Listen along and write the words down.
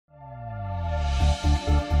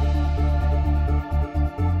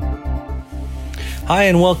Hi,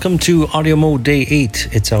 and welcome to Audio Mode Day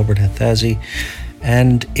 8. It's Albert Hathazi,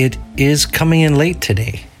 and it is coming in late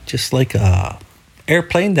today, just like a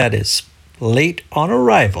airplane that is late on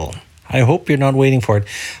arrival. I hope you're not waiting for it.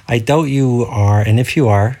 I doubt you are, and if you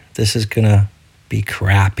are, this is going to be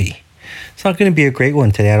crappy. It's not going to be a great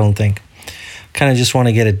one today, I don't think. Kind of just want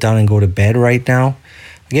to get it done and go to bed right now.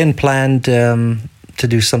 Again, planned to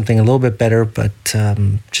do something a little bit better, but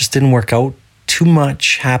just didn't work out. Too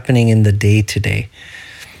much happening in the day today.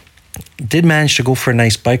 Did manage to go for a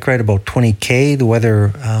nice bike ride, about 20K. The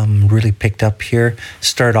weather really picked up here.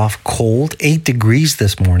 Started off cold, 8 degrees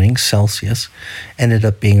this morning, Celsius. Ended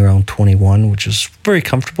up being around 21, which is very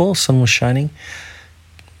comfortable. Sun was shining.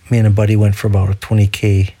 Me and a buddy went for about a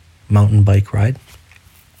 20K mountain bike ride.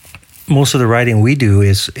 Most of the riding we do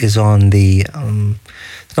is on the,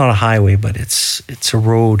 it's not a highway, but it's a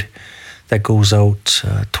road that goes out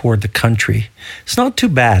toward the country. It's not too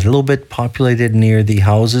bad, a little bit populated near the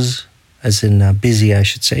houses, as in busy, I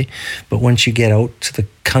should say. But once you get out to the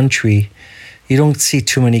country, you don't see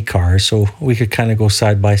too many cars, so we could kind of go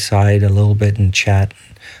side by side a little bit and chat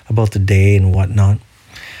about the day and whatnot.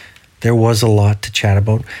 There was a lot to chat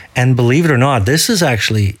about. And believe it or not, this is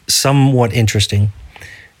actually somewhat interesting,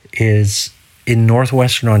 is in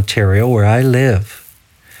northwestern Ontario, where I live,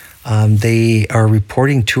 they are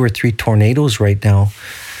reporting 2 or 3 tornadoes right now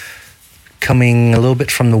coming a little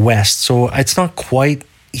bit from the west. So it's not quite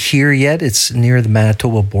here yet. It's near the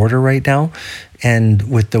Manitoba border right now. And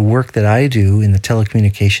with the work that I do in the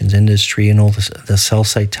telecommunications industry and all the cell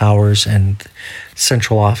site towers and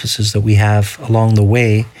central offices that we have along the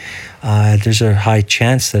way, there's a high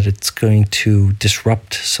chance that it's going to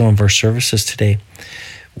disrupt some of our services today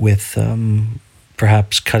with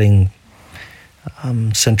perhaps cutting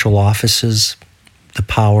central offices, the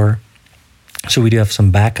power. So we do have some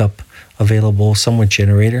backup available, some with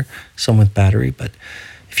generator, some with battery. But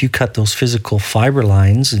if you cut those physical fiber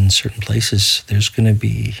lines in certain places, there's going to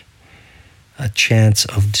be a chance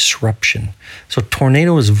of disruption. So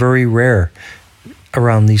tornado is very rare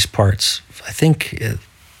around these parts. I think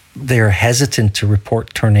they're hesitant to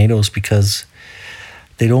report tornadoes because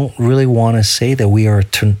they don't really want to say that we are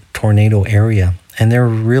a tornado area. And there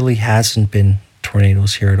really hasn't been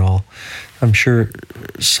tornadoes here at all. I'm sure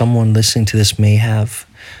someone listening to this may have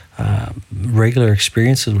regular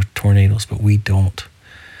experiences with tornadoes, but we don't.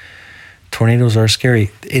 Tornadoes are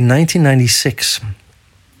scary. In 1996,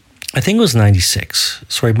 I think it was 96,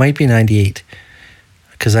 so it might be 98,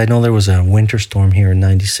 because I know there was a winter storm here in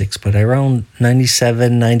 96, but around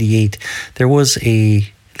 97, 98, there was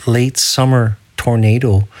a late summer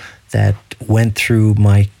tornado that went through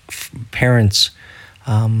my parents'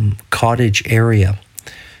 cottage area,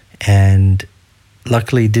 and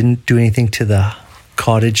luckily didn't do anything to the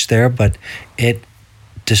cottage there, but it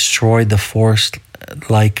destroyed the forest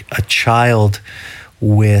like a child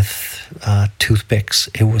with toothpicks.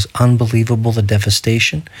 It was unbelievable, the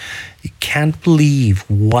devastation. You can't believe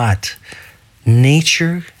what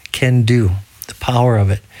nature can do, the power of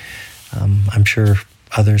it. I'm sure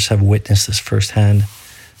others have witnessed this firsthand,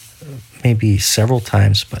 maybe several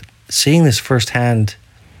times, but seeing this firsthand,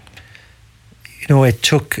 it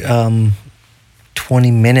took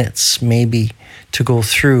 20 minutes maybe to go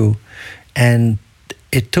through, and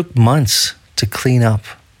it took months to clean up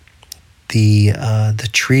the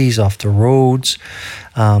trees off the roads,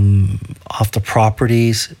 off the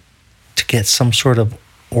properties, to get some sort of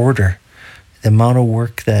order. The amount of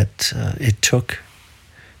work that it took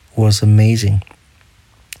was amazing.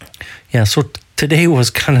 Yeah, so today was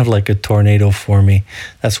kind of like a tornado for me.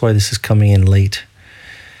 That's why this is coming in late.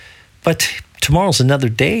 But tomorrow's another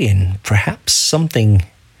day, and perhaps something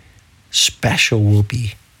special will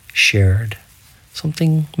be shared.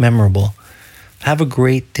 Something memorable. Have a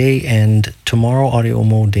great day, and tomorrow, Audio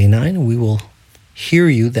Mode Day 9, we will hear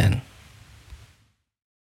you then.